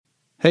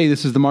Hey,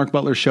 this is the Mark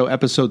Butler Show,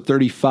 episode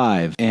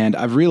 35, and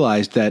I've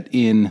realized that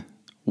in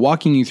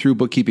walking you through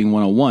Bookkeeping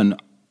 101,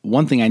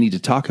 one thing I need to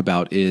talk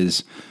about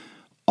is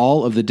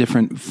all of the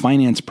different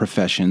finance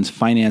professions,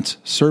 finance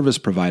service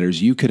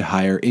providers you could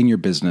hire in your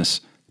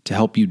business to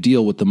help you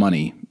deal with the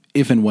money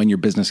if and when your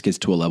business gets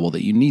to a level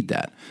that you need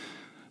that.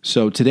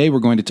 So today we're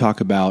going to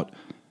talk about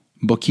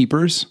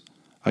bookkeepers,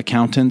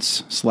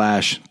 accountants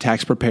 /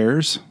 tax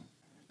preparers,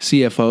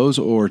 CFOs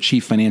or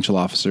chief financial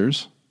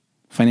officers,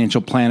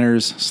 financial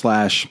planners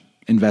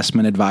 /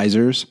 investment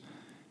advisors,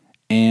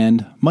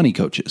 and money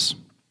coaches.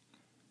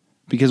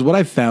 Because what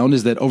I've found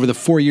is that over the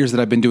 4 years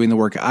that I've been doing the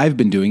work I've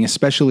been doing,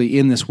 especially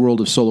in this world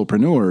of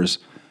solopreneurs,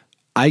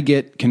 I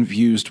get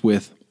confused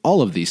with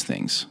all of these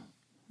things.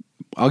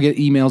 I'll get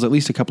emails at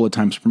least a couple of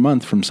times per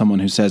month from someone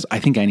who says, I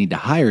think I need to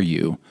hire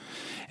you.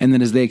 And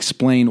then as they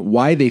explain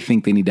why they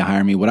think they need to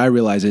hire me, what I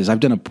realize is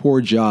I've done a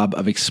poor job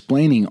of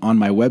explaining on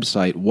my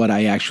website what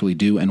I actually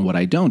do and what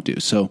I don't do.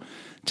 So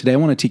today I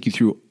want to take you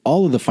through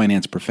all of the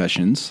finance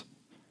professions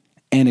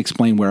and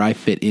explain where I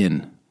fit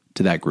in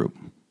to that group.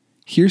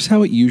 Here's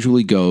how it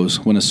usually goes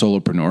when a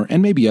solopreneur,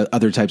 and maybe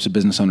other types of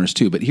business owners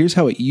too, but here's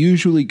how it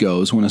usually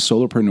goes when a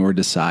solopreneur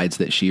decides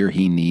that she or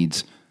he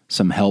needs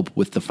some help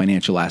with the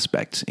financial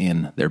aspects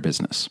in their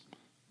business.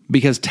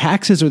 Because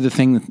taxes are the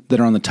thing that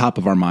are on the top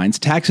of our minds.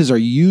 Taxes are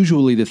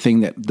usually the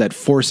thing that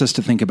force us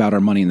to think about our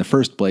money in the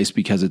first place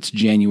because it's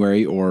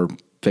January or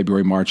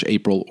February, March,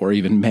 April, or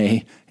even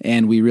May,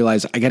 and we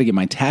realize, I got to get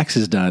my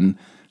taxes done.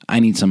 I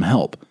need some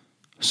help.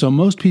 So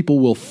most people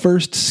will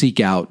first seek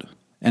out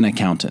an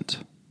accountant,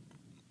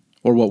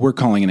 or what we're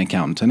calling an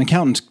accountant. An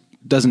accountant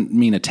doesn't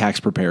mean a tax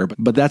preparer,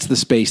 but that's the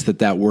space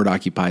that word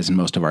occupies in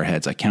most of our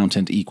heads.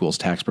 Accountant equals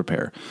tax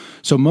preparer.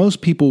 So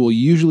most people will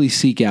usually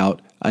seek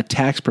out a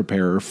tax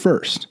preparer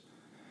first.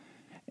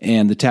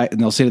 And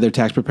they'll say to their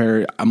tax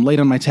preparer, I'm late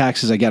on my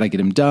taxes. I got to get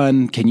them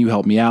done. Can you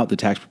help me out? The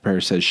tax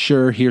preparer says,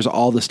 sure. Here's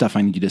all the stuff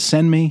I need you to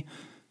send me.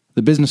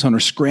 The business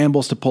owner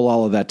scrambles to pull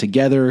all of that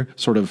together,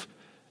 sort of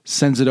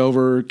sends it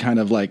over, kind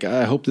of like,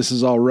 I hope this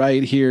is all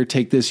right here.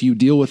 Take this, you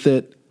deal with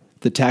it.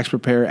 The tax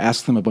preparer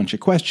asks them a bunch of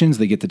questions.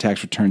 They get the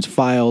tax returns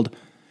filed,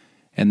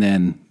 and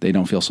then they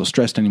don't feel so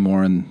stressed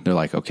anymore, and they're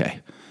like, okay,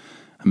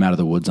 I'm out of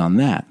the woods on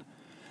that.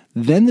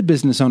 Then the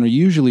business owner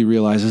usually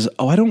realizes,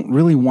 I don't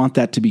really want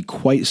that to be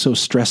quite so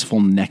stressful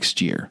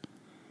next year.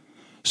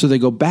 So they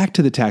go back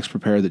to the tax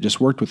preparer that just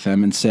worked with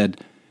them and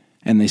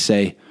they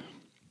say,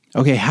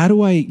 okay, how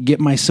do I get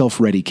myself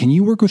ready? Can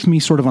you work with me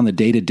sort of on the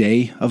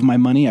day-to-day of my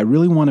money? I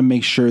really want to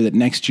make sure that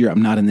next year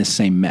I'm not in this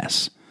same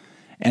mess.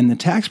 And the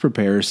tax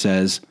preparer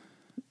says,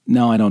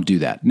 no, I don't do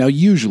that. Now,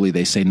 usually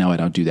they say, no, I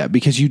don't do that,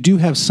 because you do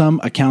have some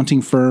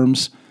accounting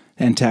firms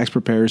and tax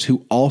preparers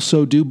who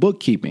also do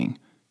bookkeeping.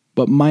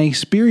 But my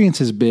experience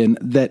has been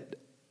that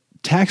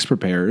tax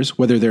preparers,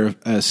 whether they're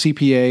a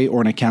CPA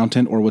or an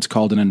accountant or what's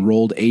called an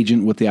enrolled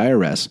agent with the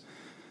IRS,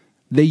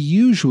 they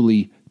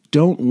usually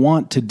don't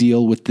want to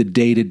deal with the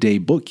day-to-day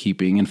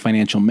bookkeeping and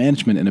financial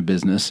management in a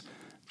business.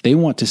 They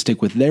want to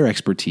stick with their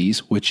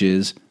expertise, which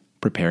is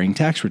preparing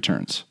tax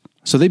returns.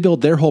 So they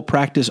build their whole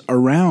practice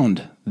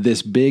around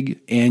this big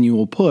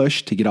annual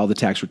push to get all the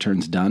tax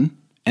returns done.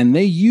 And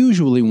they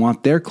usually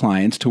want their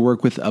clients to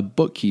work with a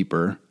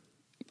bookkeeper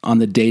on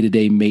the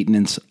day-to-day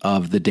maintenance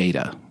of the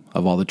data,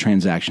 of all the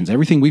transactions.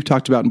 Everything we've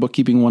talked about in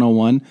Bookkeeping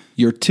 101,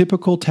 your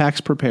typical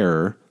tax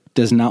preparer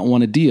does not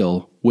want to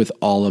deal with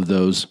all of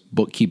those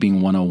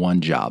Bookkeeping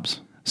 101 jobs.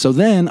 So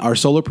then our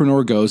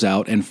solopreneur goes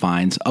out and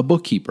finds a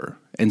bookkeeper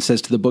and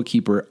says to the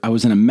bookkeeper, I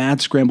was in a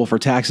mad scramble for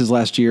taxes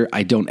last year.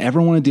 I don't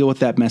ever want to deal with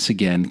that mess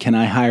again. Can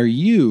I hire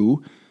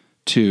you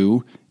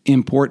to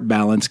import,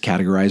 balance,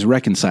 categorize,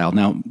 reconcile?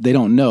 Now, they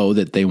don't know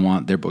that they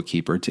want their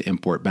bookkeeper to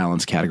import,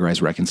 balance,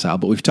 categorize, reconcile,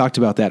 but we've talked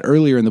about that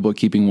earlier in the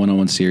Bookkeeping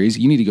 101 series.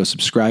 You need to go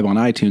subscribe on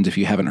iTunes if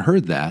you haven't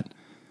heard that.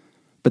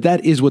 But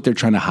that is what they're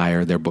trying to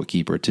hire their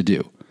bookkeeper to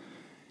do.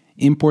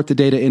 Import the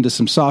data into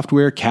some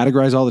software,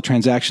 categorize all the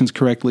transactions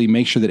correctly,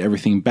 make sure that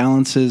everything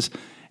balances,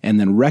 and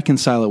then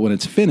reconcile it when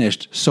it's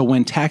finished, so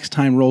when tax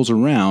time rolls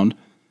around,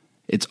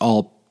 it's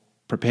all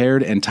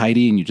prepared and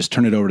tidy, and you just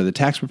turn it over to the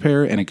tax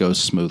preparer, and it goes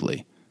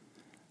smoothly.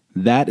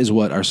 That is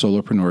what our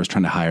solopreneur is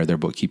trying to hire their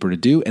bookkeeper to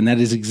do, and that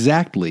is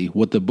exactly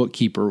what the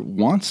bookkeeper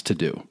wants to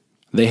do.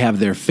 They have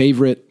their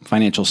favorite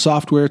financial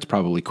software. It's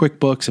probably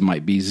QuickBooks. It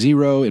might be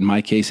Xero. In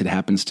my case, it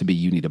happens to be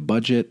You Need a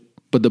Budget.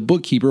 But the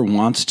bookkeeper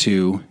wants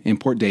to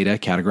import data,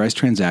 categorize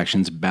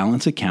transactions,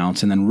 balance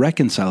accounts, and then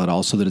reconcile it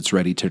all so that it's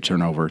ready to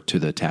turn over to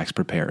the tax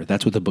preparer.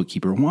 That's what the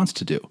bookkeeper wants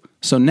to do.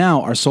 So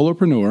now our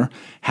solopreneur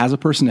has a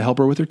person to help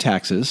her with her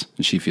taxes,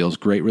 and she feels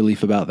great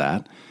relief about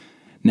that.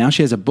 Now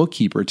she has a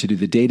bookkeeper to do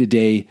the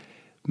day-to-day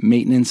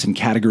maintenance and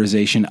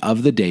categorization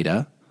of the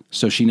data,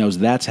 so she knows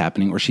that's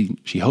happening, or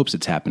she hopes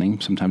it's happening.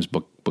 Sometimes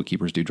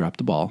bookkeepers do drop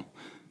the ball,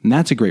 and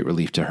that's a great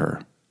relief to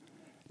her.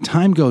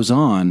 Time goes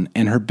on,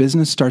 and her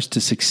business starts to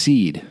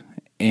succeed,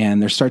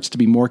 and there starts to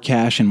be more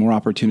cash and more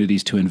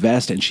opportunities to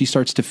invest, and she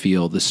starts to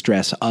feel the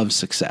stress of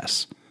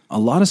success. A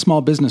lot of small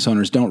business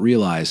owners don't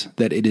realize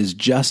that it is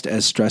just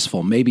as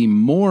stressful, maybe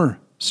more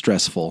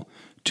stressful,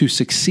 to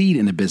succeed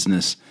in a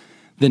business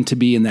than to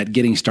be in that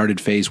getting started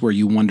phase where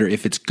you wonder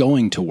if it's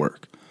going to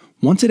work.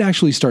 Once it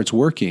actually starts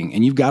working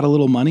and you've got a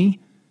little money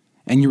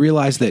and you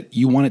realize that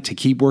you want it to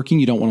keep working,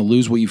 you don't want to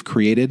lose what you've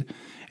created,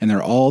 and there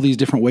are all these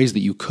different ways that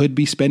you could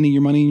be spending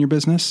your money in your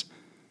business,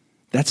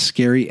 that's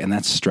scary and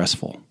that's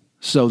stressful.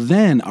 So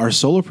then our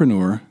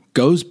solopreneur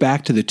goes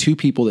back to the two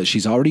people that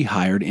she's already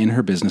hired in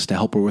her business to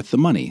help her with the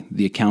money,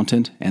 the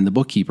accountant and the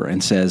bookkeeper,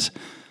 and says,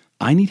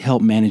 I need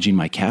help managing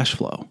my cash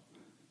flow.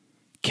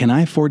 Can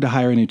I afford to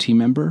hire a new team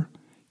member?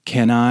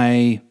 Can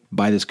I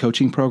buy this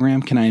coaching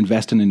program? Can I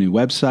invest in a new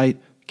website?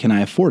 Can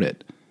I afford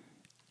it?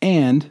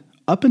 And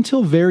up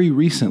until very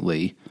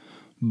recently,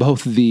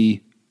 both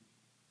the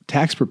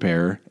tax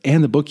preparer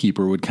and the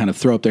bookkeeper would kind of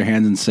throw up their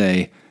hands and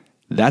say,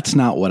 that's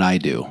not what I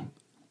do.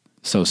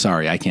 So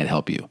sorry, I can't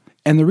help you.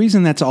 And the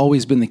reason that's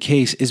always been the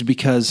case is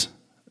because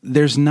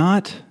there's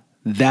not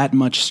that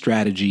much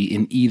strategy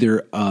in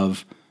either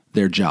of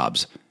their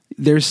jobs.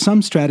 There's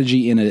some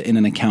strategy in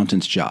an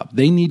accountant's job.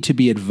 They need to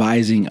be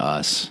advising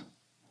us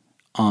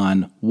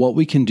on what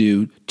we can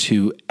do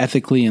to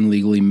ethically and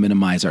legally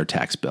minimize our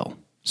tax bill.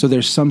 So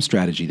there's some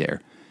strategy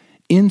there.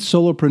 In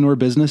solopreneur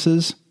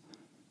businesses,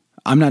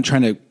 I'm not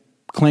trying to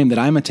claim that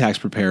I'm a tax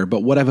preparer,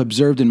 but what I've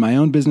observed in my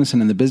own business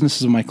and in the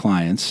businesses of my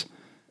clients,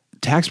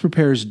 tax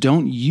preparers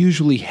don't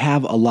usually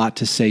have a lot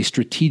to say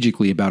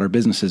strategically about our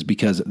businesses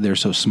because they're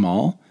so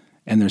small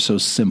and they're so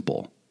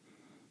simple.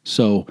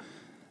 So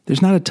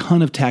there's not a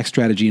ton of tax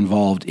strategy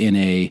involved in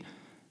a,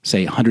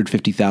 say,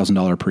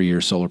 $150,000 per year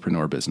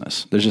solopreneur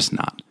business. There's just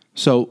not.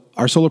 So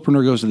our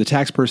solopreneur goes to the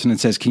tax person and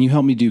says, can you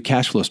help me do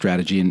cash flow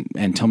strategy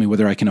and tell me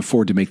whether I can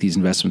afford to make these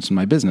investments in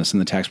my business? And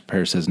the tax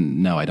preparer says,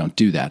 no, I don't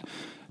do that.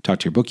 Talk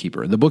to your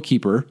bookkeeper. The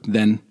bookkeeper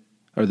then,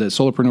 or the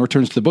solopreneur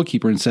turns to the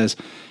bookkeeper and says,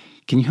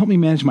 can you help me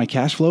manage my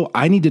cash flow?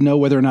 I need to know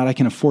whether or not I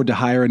can afford to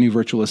hire a new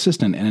virtual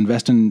assistant and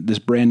invest in this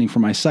branding for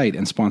my site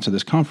and sponsor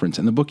this conference.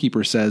 And the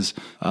bookkeeper says,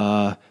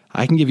 I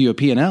can give you a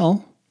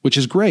P&L, which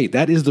is great.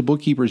 That is the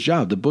bookkeeper's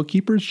job. The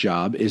bookkeeper's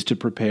job is to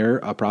prepare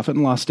a profit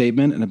and loss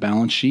statement and a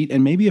balance sheet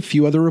and maybe a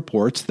few other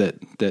reports that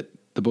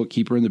the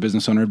bookkeeper and the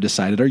business owner have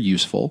decided are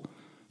useful.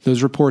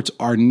 Those reports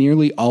are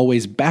nearly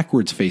always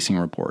backwards-facing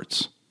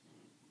reports.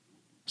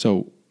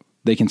 So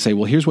they can say,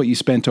 well, here's what you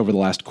spent over the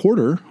last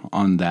quarter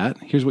on that.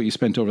 Here's what you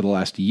spent over the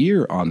last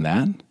year on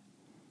that.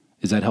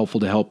 Is that helpful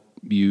to help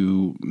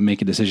you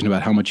make a decision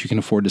about how much you can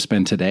afford to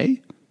spend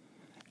today?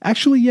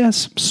 Actually,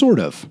 yes, sort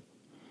of.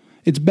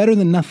 It's better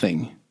than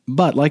nothing.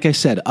 But like I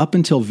said, up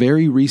until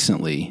very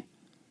recently,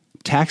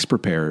 tax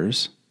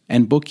preparers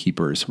and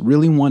bookkeepers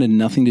really wanted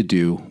nothing to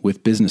do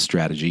with business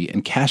strategy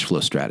and cash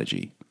flow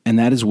strategy. And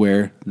that is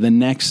where the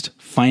next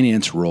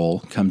finance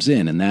role comes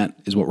in, and that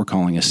is what we're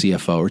calling a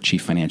CFO or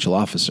Chief Financial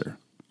Officer,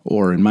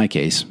 or in my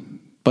case,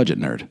 budget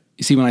nerd.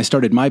 You see, when I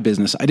started my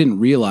business, I didn't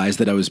realize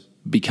that I was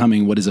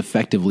becoming what is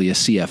effectively a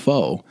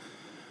CFO,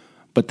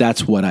 but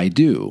that's what I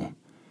do.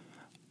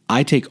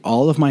 I take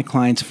all of my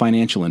clients'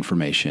 financial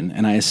information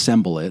and I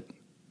assemble it.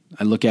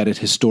 I look at it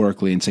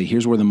historically and say,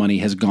 here's where the money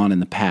has gone in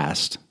the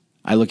past.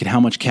 I look at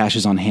how much cash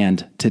is on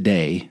hand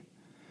today.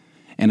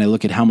 And I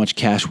look at how much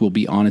cash will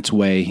be on its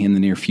way in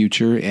the near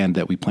future and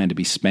that we plan to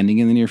be spending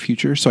in the near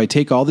future. So I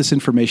take all this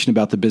information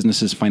about the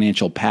business's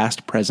financial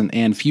past, present,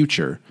 and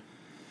future,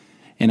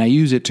 and I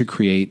use it to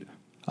create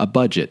a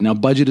budget. Now,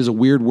 budget is a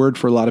weird word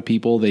for a lot of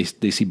people. They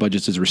see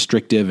budgets as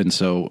restrictive, and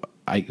so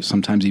I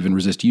sometimes even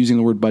resist using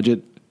the word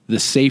budget. The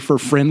safer,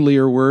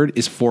 friendlier word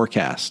is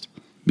forecast.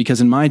 Because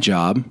in my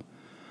job,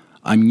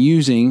 I'm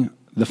using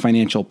the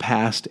financial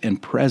past and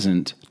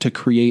present to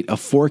create a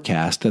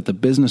forecast that the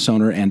business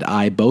owner and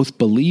I both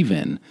believe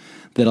in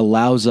that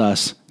allows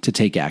us to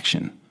take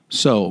action.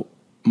 So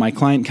my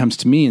client comes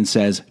to me and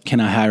says, can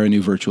I hire a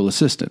new virtual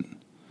assistant?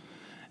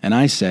 And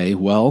I say,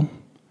 well,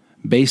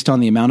 based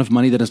on the amount of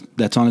money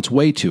that's on its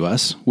way to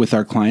us with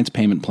our clients'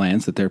 payment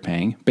plans that they're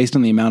paying, based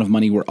on the amount of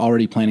money we're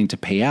already planning to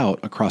pay out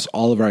across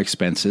all of our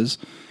expenses,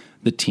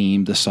 the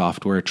team, the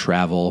software,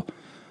 travel,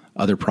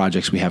 other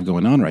projects we have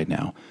going on right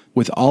now,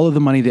 with all of the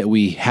money that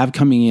we have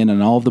coming in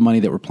and all of the money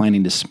that we're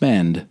planning to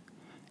spend,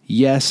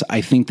 yes,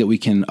 I think that we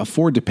can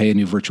afford to pay a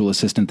new virtual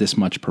assistant this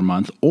much per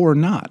month or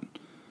not.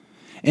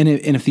 And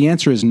if the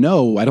answer is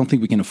no, I don't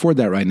think we can afford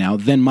that right now,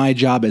 then my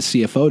job as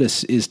CFO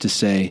is to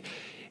say,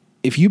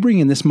 if you bring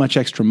in this much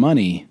extra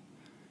money,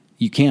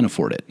 you can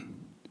afford it.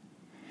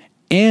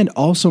 And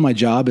also my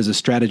job as a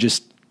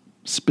strategist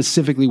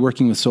specifically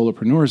working with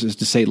solopreneurs is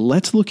to say,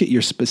 let's look at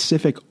your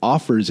specific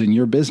offers in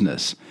your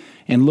business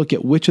and look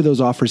at which of those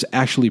offers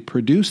actually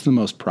produce the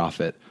most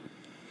profit,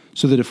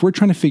 so that if we're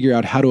trying to figure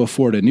out how to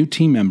afford a new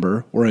team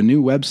member or a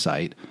new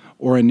website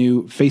or a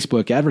new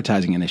Facebook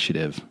advertising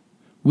initiative,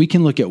 we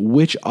can look at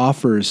which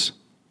offers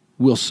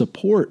will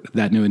support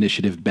that new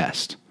initiative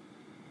best.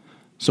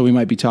 So we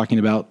might be talking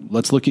about,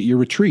 let's look at your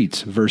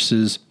retreats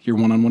versus your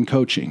one-on-one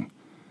coaching.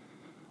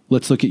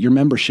 Let's look at your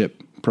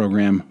membership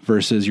program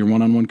versus your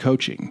one-on-one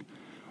coaching.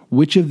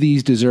 Which of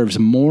these deserves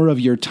more of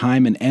your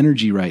time and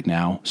energy right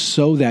now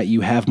so that you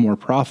have more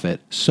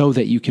profit, so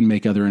that you can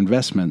make other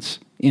investments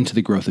into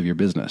the growth of your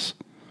business?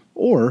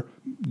 Or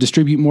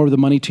distribute more of the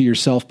money to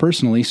yourself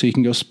personally so you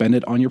can go spend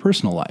it on your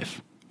personal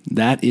life.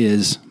 That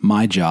is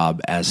my job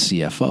as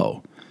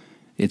CFO.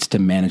 It's to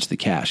manage the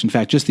cash. In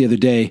fact, just the other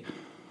day,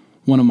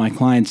 one of my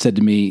clients said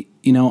to me,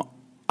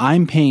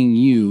 I'm paying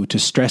you to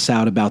stress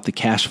out about the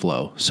cash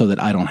flow so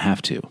that I don't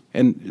have to.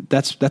 And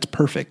that's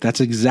perfect.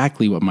 That's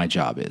exactly what my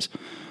job is.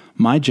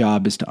 My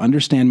job is to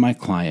understand my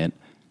client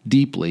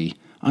deeply,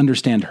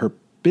 understand her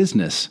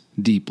business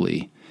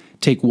deeply,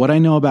 take what I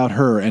know about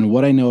her and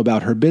what I know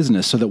about her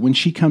business so that when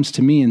she comes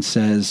to me and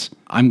says,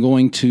 I'm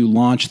going to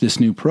launch this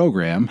new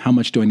program, how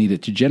much do I need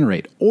it to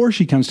generate? Or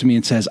she comes to me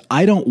and says,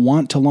 I don't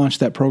want to launch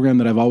that program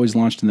that I've always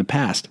launched in the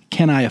past.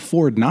 Can I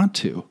afford not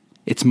to?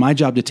 It's my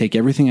job to take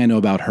everything I know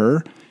about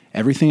her,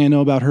 everything I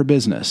know about her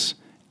business,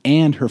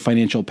 and her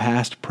financial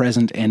past,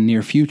 present, and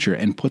near future,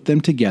 and put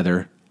them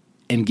together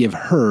and give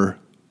her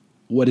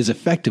what is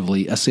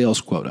effectively a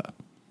sales quota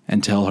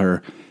and tell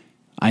her,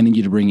 I need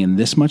you to bring in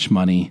this much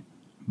money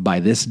by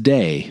this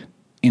day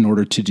in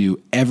order to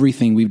do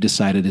everything we've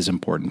decided is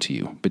important to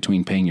you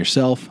between paying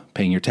yourself,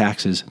 paying your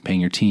taxes, paying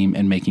your team,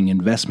 and making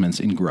investments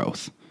in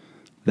growth.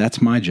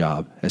 That's my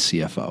job as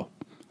CFO.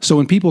 So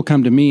when people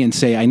come to me and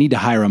say, I need to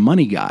hire a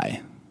money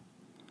guy,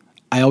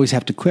 I always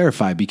have to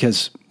clarify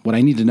because what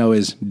I need to know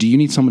is, do you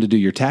need someone to do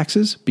your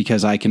taxes?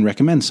 Because I can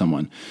recommend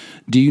someone.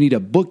 Do you need a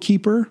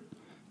bookkeeper?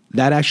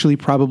 That actually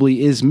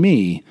probably is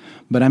me,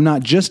 but I'm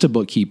not just a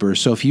bookkeeper.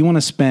 So if you want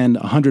to spend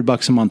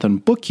 $100 a month on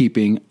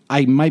bookkeeping,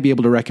 I might be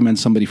able to recommend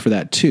somebody for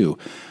that too.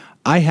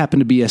 I happen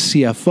to be a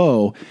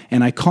CFO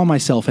and I call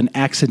myself an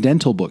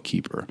accidental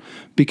bookkeeper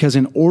because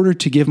in order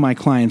to give my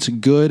clients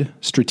good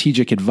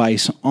strategic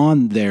advice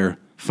on their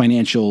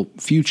financial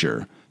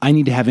future, I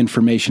need to have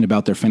information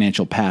about their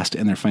financial past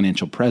and their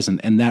financial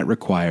present, and that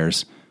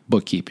requires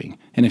bookkeeping.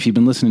 And if you've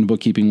been listening to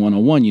Bookkeeping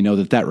 101, you know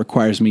that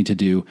requires me to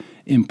do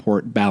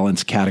import,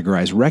 balance,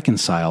 categorize,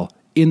 reconcile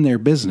in their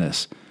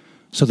business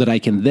so that I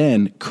can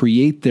then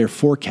create their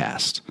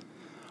forecast,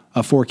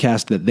 a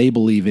forecast that they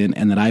believe in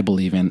and that I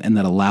believe in and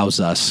that allows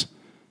us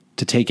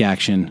to take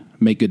action,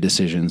 make good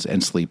decisions,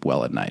 and sleep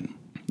well at night.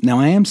 Now,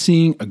 I am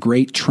seeing a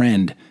great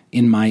trend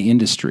in my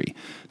industry,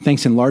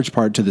 thanks in large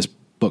part to this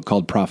book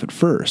called Profit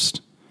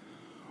First,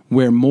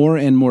 where more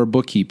and more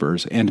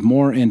bookkeepers and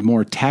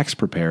more tax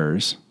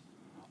preparers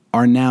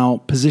are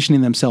now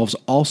positioning themselves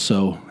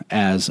also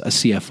as a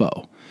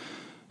CFO.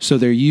 So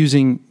they're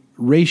using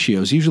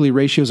ratios, usually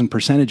ratios and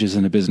percentages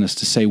in a business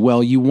to say,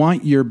 well, you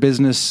want your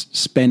business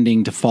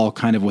spending to fall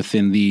kind of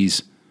within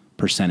these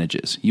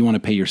percentages. You want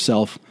to pay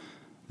yourself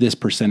this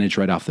percentage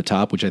right off the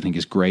top, which I think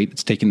is great.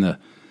 It's taken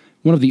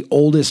one of the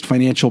oldest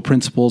financial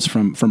principles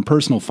from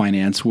personal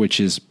finance, which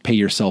is pay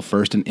yourself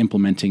first, and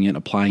implementing it,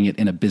 applying it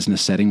in a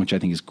business setting, which I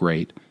think is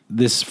great.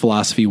 This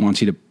philosophy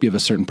wants you to give a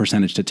certain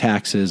percentage to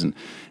taxes and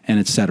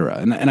et cetera.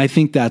 And I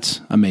think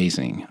that's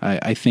amazing.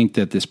 I think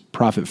that this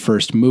profit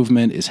first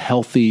movement is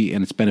healthy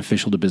and it's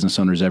beneficial to business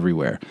owners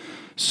everywhere.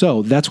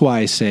 So that's why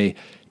I say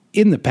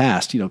in the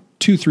past,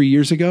 2-3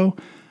 years ago,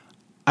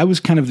 I was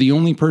kind of the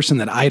only person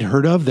that I'd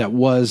heard of that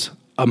was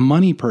a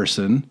money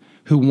person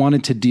who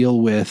wanted to deal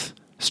with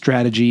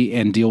strategy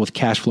and deal with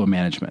cash flow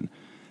management.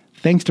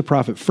 Thanks to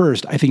Profit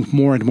First, I think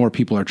more and more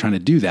people are trying to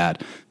do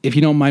that. If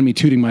you don't mind me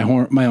tooting my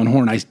own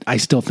horn, I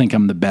still think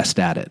I'm the best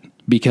at it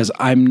because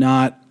I'm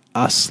not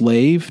a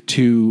slave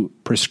to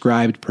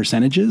prescribed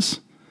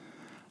percentages.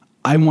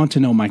 I want to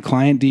know my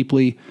client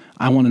deeply.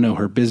 I want to know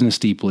her business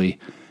deeply.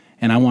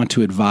 And I want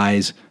to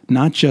advise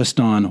not just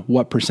on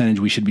what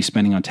percentage we should be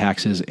spending on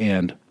taxes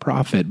and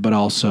profit, but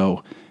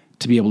also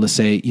to be able to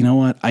say, you know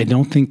what, I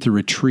don't think the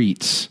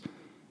retreats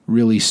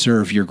really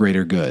serve your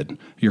greater good,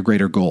 your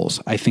greater goals.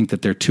 I think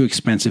that they're too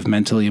expensive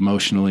mentally,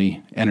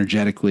 emotionally,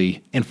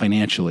 energetically, and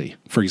financially,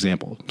 for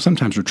example.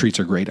 Sometimes retreats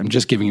are great. I'm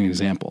just giving you an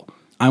example.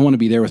 I want to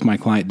be there with my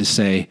client to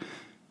say,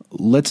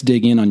 let's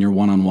dig in on your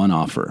one-on-one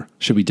offer.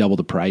 Should we double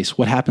the price?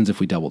 What happens if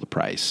we double the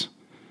price?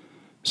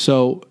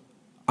 So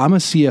I'm a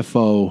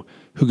CFO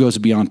who goes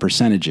beyond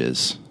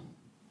percentages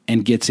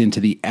and gets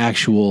into the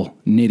actual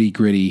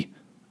nitty-gritty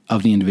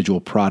of the individual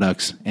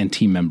products and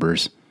team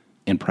members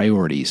and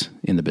priorities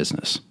in the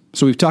business.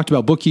 So we've talked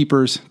about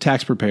bookkeepers,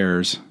 tax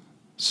preparers,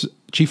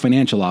 chief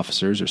financial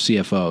officers or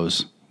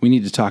CFOs. We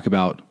need to talk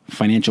about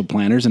financial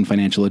planners and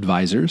financial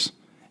advisors,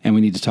 and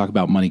we need to talk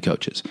about money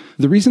coaches.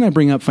 The reason I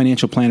bring up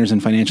financial planners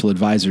and financial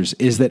advisors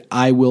is that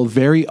I will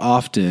very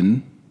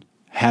often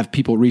have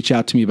people reach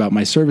out to me about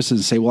my services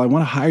and say, well, I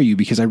want to hire you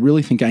because I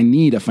really think I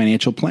need a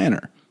financial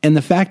planner. And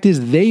the fact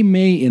is they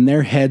may in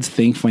their heads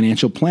think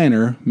financial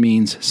planner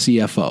means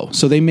CFO.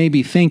 So they may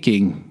be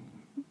thinking,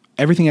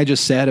 everything I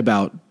just said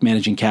about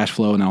managing cash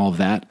flow and all of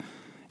that,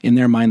 in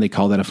their mind, they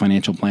call that a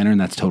financial planner, and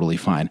that's totally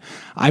fine.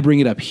 I bring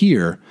it up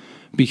here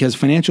because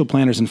financial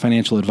planners and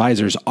financial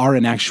advisors are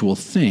an actual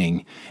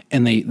thing,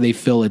 and they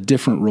fill a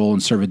different role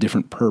and serve a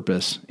different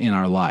purpose in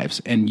our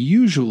lives. And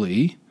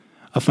usually,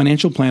 a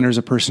financial planner is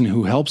a person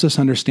who helps us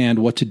understand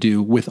what to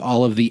do with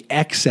all of the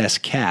excess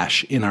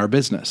cash in our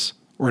business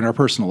or in our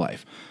personal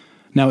life.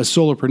 Now, as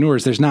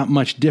solopreneurs, there's not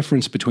much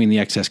difference between the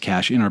excess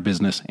cash in our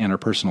business and our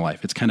personal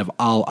life. It's kind of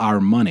all our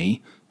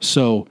money.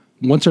 So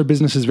once our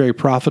business is very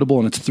profitable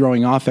and it's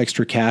throwing off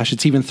extra cash,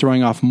 it's even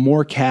throwing off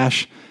more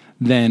cash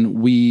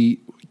than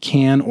we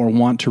can or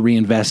want to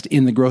reinvest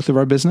in the growth of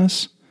our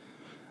business,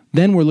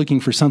 then we're looking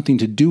for something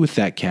to do with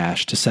that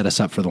cash to set us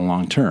up for the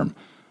long term,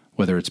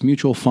 whether it's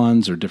mutual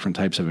funds or different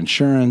types of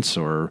insurance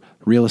or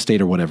real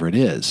estate or whatever it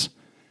is.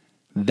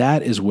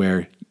 That is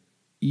where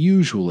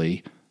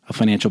usually a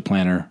financial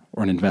planner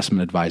or an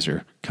investment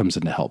advisor comes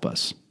in to help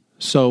us.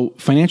 So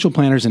financial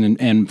planners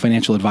and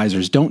financial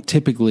advisors don't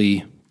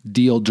typically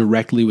deal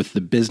directly with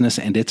the business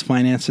and its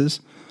finances,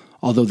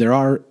 although there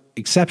are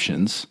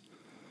exceptions.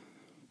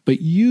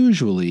 But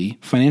usually,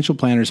 financial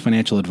planners,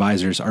 financial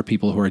advisors are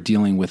people who are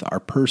dealing with our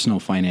personal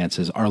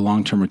finances, our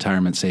long-term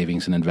retirement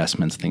savings and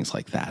investments, things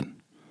like that.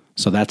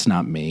 So that's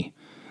not me.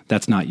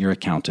 That's not your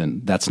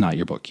accountant. That's not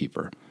your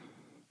bookkeeper.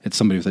 It's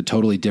somebody with a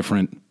totally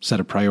different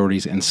set of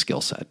priorities and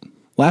skill set.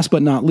 Last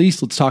but not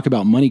least, let's talk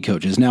about money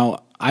coaches.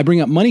 Now, I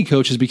bring up money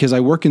coaches because I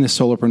work in the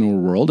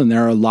solopreneur world, and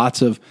there are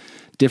lots of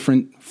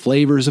different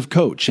flavors of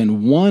coach.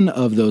 And one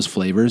of those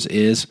flavors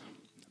is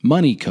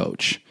money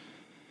coach.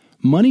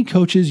 Money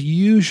coaches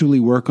usually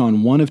work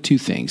on one of two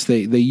things.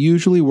 They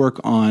usually work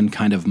on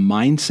kind of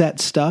mindset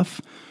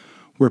stuff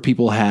where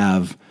people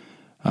have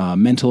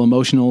mental,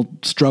 emotional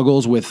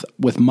struggles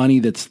with money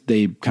that's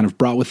they kind of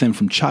brought with them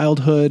from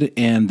childhood,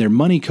 and their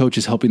money coach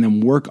is helping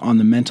them work on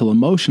the mental,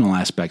 emotional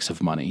aspects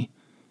of money,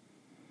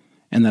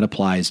 and that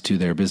applies to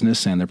their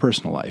business and their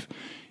personal life.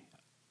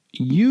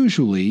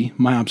 Usually,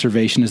 my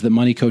observation is that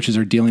money coaches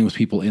are dealing with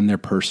people in their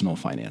personal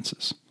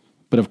finances.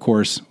 But of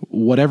course,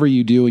 whatever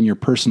you do in your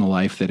personal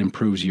life that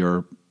improves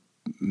your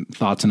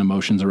thoughts and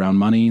emotions around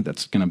money,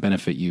 that's going to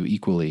benefit you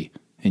equally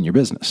in your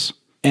business.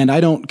 And I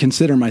don't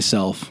consider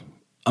myself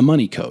a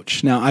money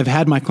coach. Now, I've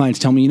had my clients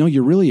tell me,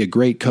 you're really a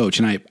great coach.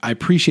 And I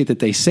appreciate that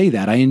they say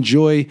that. I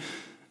enjoy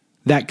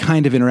that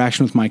kind of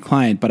interaction with my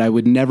client, but I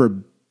would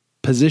never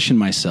position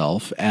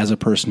myself as a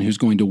person who's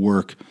going to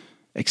work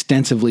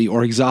extensively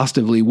or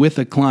exhaustively with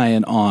a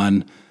client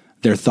on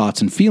their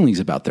thoughts and feelings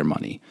about their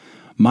money.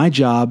 My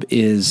job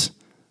is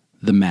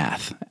the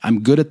math.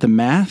 I'm good at the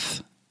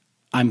math.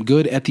 I'm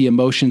good at the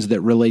emotions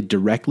that relate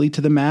directly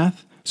to the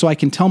math. So I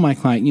can tell my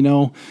client,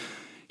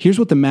 here's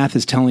what the math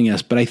is telling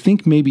us, but I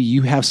think maybe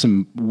you have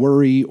some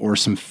worry or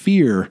some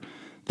fear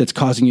that's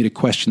causing you to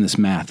question this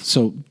math.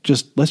 So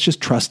let's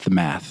just trust the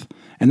math.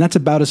 And that's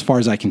about as far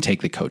as I can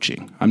take the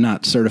coaching. I'm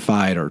not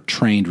certified or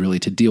trained really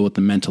to deal with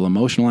the mental,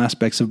 emotional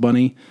aspects of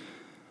money.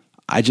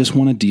 I just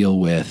want to deal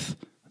with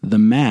the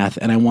math,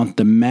 and I want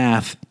the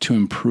math to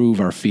improve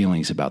our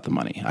feelings about the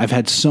money. I've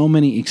had so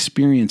many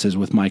experiences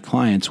with my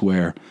clients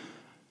where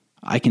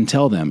I can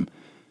tell them,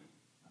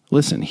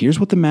 listen, here's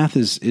what the math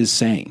is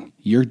saying.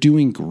 You're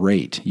doing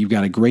great. You've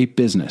got a great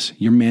business.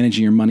 You're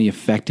managing your money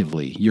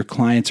effectively. Your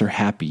clients are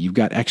happy. You've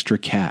got extra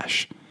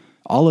cash.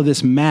 All of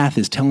this math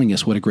is telling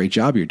us what a great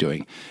job you're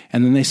doing.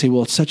 And then they say,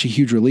 well, it's such a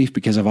huge relief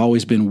because I've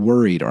always been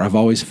worried, or I've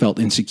always felt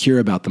insecure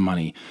about the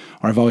money,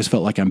 or I've always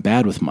felt like I'm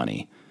bad with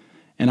money.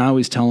 And I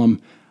always tell them,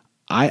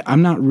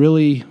 I'm not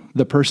really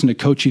the person to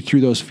coach you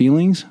through those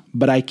feelings,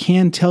 but I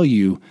can tell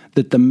you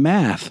that the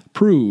math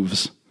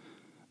proves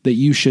that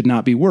you should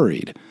not be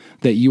worried,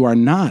 that you are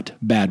not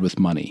bad with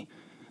money.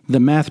 The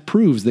math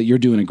proves that you're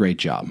doing a great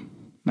job.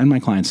 And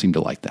my clients seem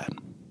to like that.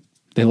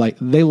 They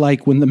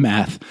like when the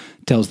math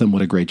tells them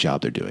what a great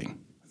job they're doing.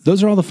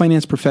 Those are all the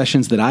finance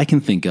professions that I can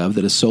think of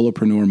that a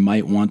solopreneur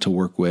might want to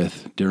work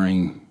with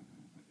during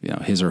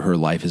his or her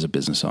life as a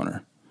business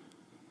owner.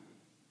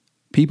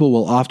 People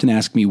will often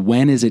ask me,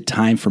 when is it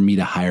time for me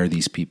to hire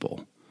these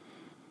people?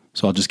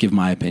 So I'll just give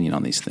my opinion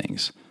on these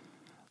things.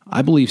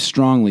 I believe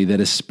strongly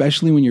that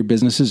especially when your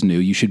business is new,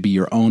 you should be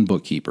your own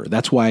bookkeeper.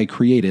 That's why I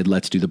created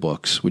Let's Do the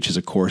Books, which is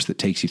a course that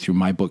takes you through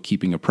my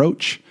bookkeeping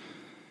approach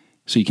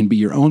so you can be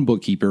your own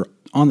bookkeeper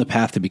on the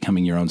path to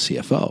becoming your own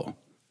CFO.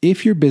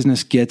 If your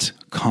business gets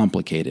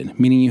complicated,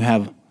 meaning you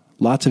have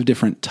lots of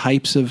different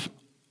types of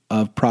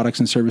products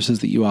and services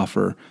that you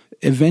offer,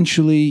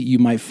 eventually you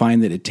might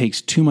find that it takes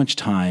too much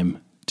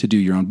time to do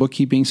your own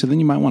bookkeeping. So then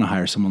you might want to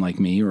hire someone like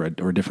me or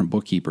a different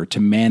bookkeeper to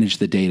manage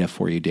the data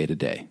for you day to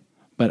day.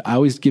 But I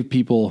always give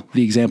people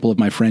the example of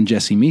my friend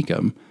Jesse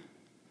Meekum,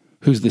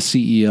 who's the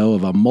CEO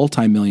of a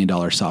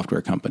multi-million-dollar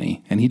software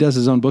company, and he does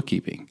his own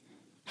bookkeeping.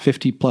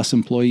 50 plus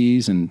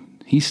employees, and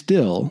he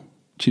still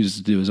chooses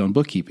to do his own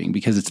bookkeeping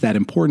because it's that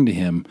important to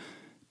him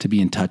to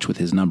be in touch with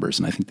his numbers,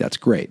 and I think that's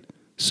great.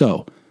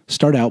 So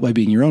start out by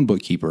being your own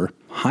bookkeeper.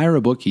 Hire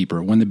a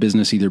bookkeeper when the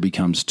business either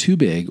becomes too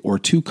big or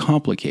too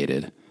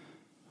complicated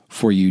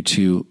for you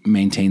to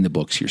maintain the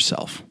books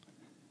yourself.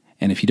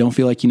 And if you don't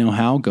feel like you know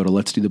how, go to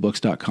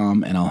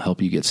letsdothebooks.com and I'll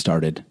help you get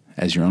started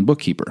as your own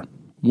bookkeeper.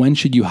 When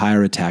should you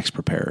hire a tax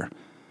preparer?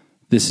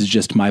 This is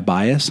just my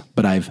bias,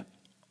 but I've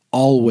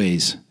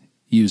always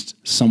used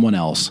someone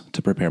else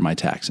to prepare my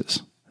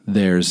taxes.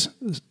 There's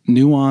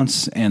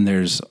nuance and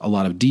there's a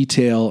lot of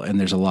detail and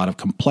there's a lot of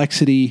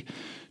complexity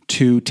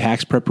to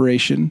tax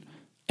preparation,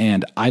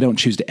 and I don't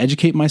choose to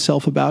educate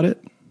myself about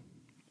it.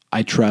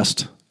 I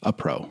trust a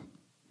pro.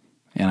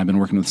 And I've been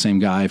working with the same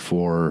guy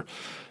for,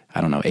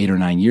 8 or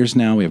 9 years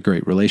now. We have a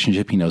great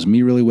relationship. He knows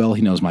me really well.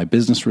 He knows my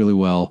business really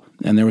well.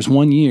 And there was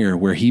one year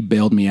where he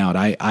bailed me out.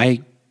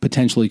 I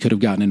potentially could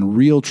have gotten in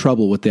real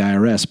trouble with the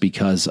IRS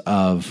because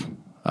of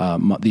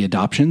the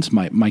adoptions.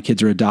 My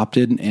kids are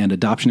adopted, and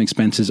adoption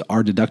expenses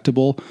are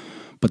deductible,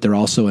 but they're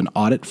also an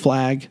audit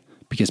flag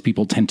because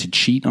people tend to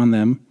cheat on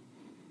them.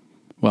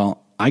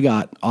 Well, I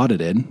got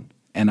audited,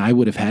 and I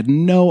would have had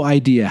no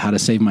idea how to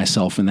save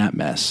myself in that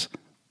mess.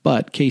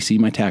 But Casey,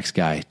 my tax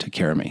guy, took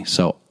care of me.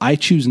 So I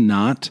choose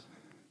not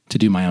to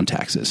do my own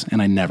taxes,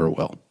 and I never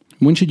will.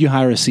 When should you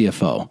hire a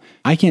CFO?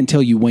 I can't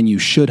tell you when you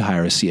should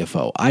hire a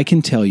CFO. I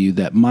can tell you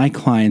that my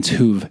clients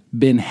who've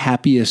been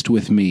happiest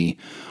with me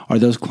are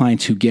those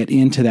clients who get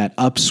into that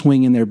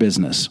upswing in their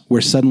business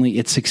where suddenly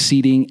it's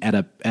succeeding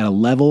at a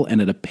level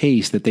and at a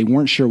pace that they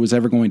weren't sure was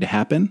ever going to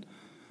happen.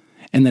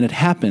 And then it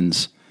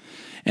happens,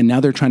 and now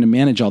they're trying to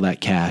manage all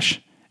that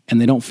cash, and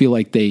they don't feel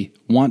like they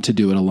want to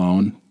do it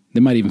alone.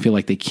 They might even feel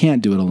like they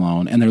can't do it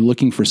alone, and they're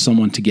looking for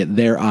someone to get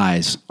their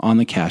eyes on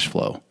the cash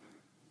flow.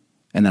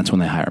 And that's when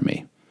they hire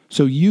me.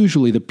 So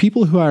usually the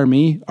people who hire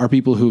me are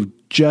people who've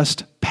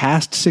just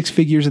passed 6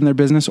 figures in their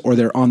business, or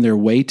they're on their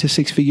way to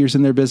 6 figures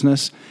in their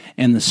business,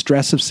 and the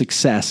stress of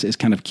success is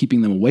kind of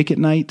keeping them awake at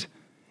night,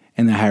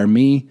 and they hire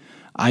me.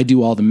 I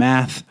do all the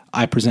math.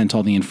 I present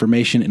all the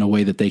information in a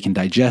way that they can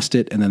digest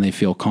it, and then they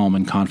feel calm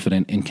and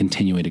confident in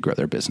continuing to grow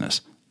their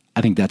business.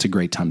 I think that's a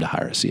great time to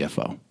hire a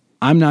CFO.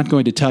 I'm not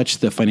going to touch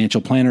the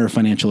financial planner or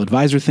financial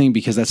advisor thing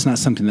because that's not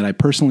something that I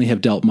personally have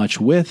dealt much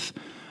with.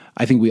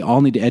 I think we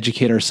all need to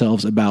educate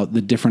ourselves about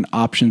the different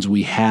options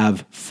we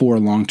have for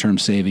long-term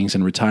savings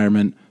and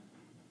retirement.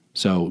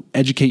 So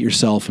educate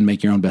yourself and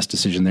make your own best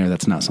decision there.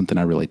 That's not something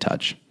I really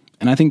touch.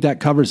 And I think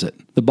that covers it.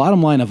 The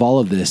bottom line of all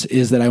of this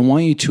is that I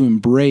want you to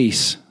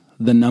embrace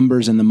the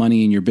numbers and the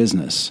money in your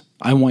business.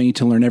 I want you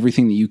to learn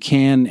everything that you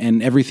can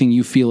and everything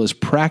you feel is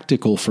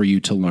practical for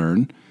you to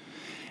learn.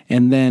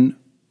 And then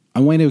I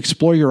want you to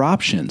explore your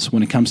options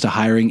when it comes to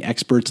hiring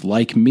experts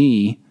like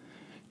me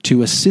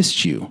to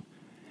assist you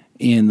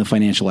in the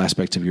financial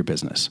aspects of your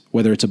business,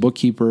 whether it's a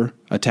bookkeeper,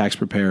 a tax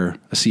preparer,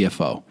 a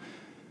CFO.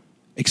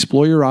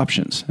 Explore your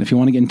options. If you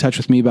want to get in touch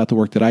with me about the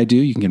work that I do,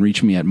 you can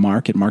reach me at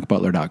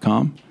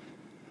mark@markbutler.com.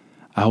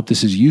 I hope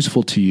this is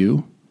useful to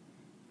you.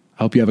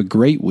 I hope you have a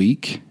great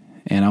week,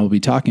 and I will be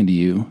talking to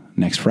you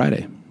next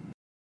Friday.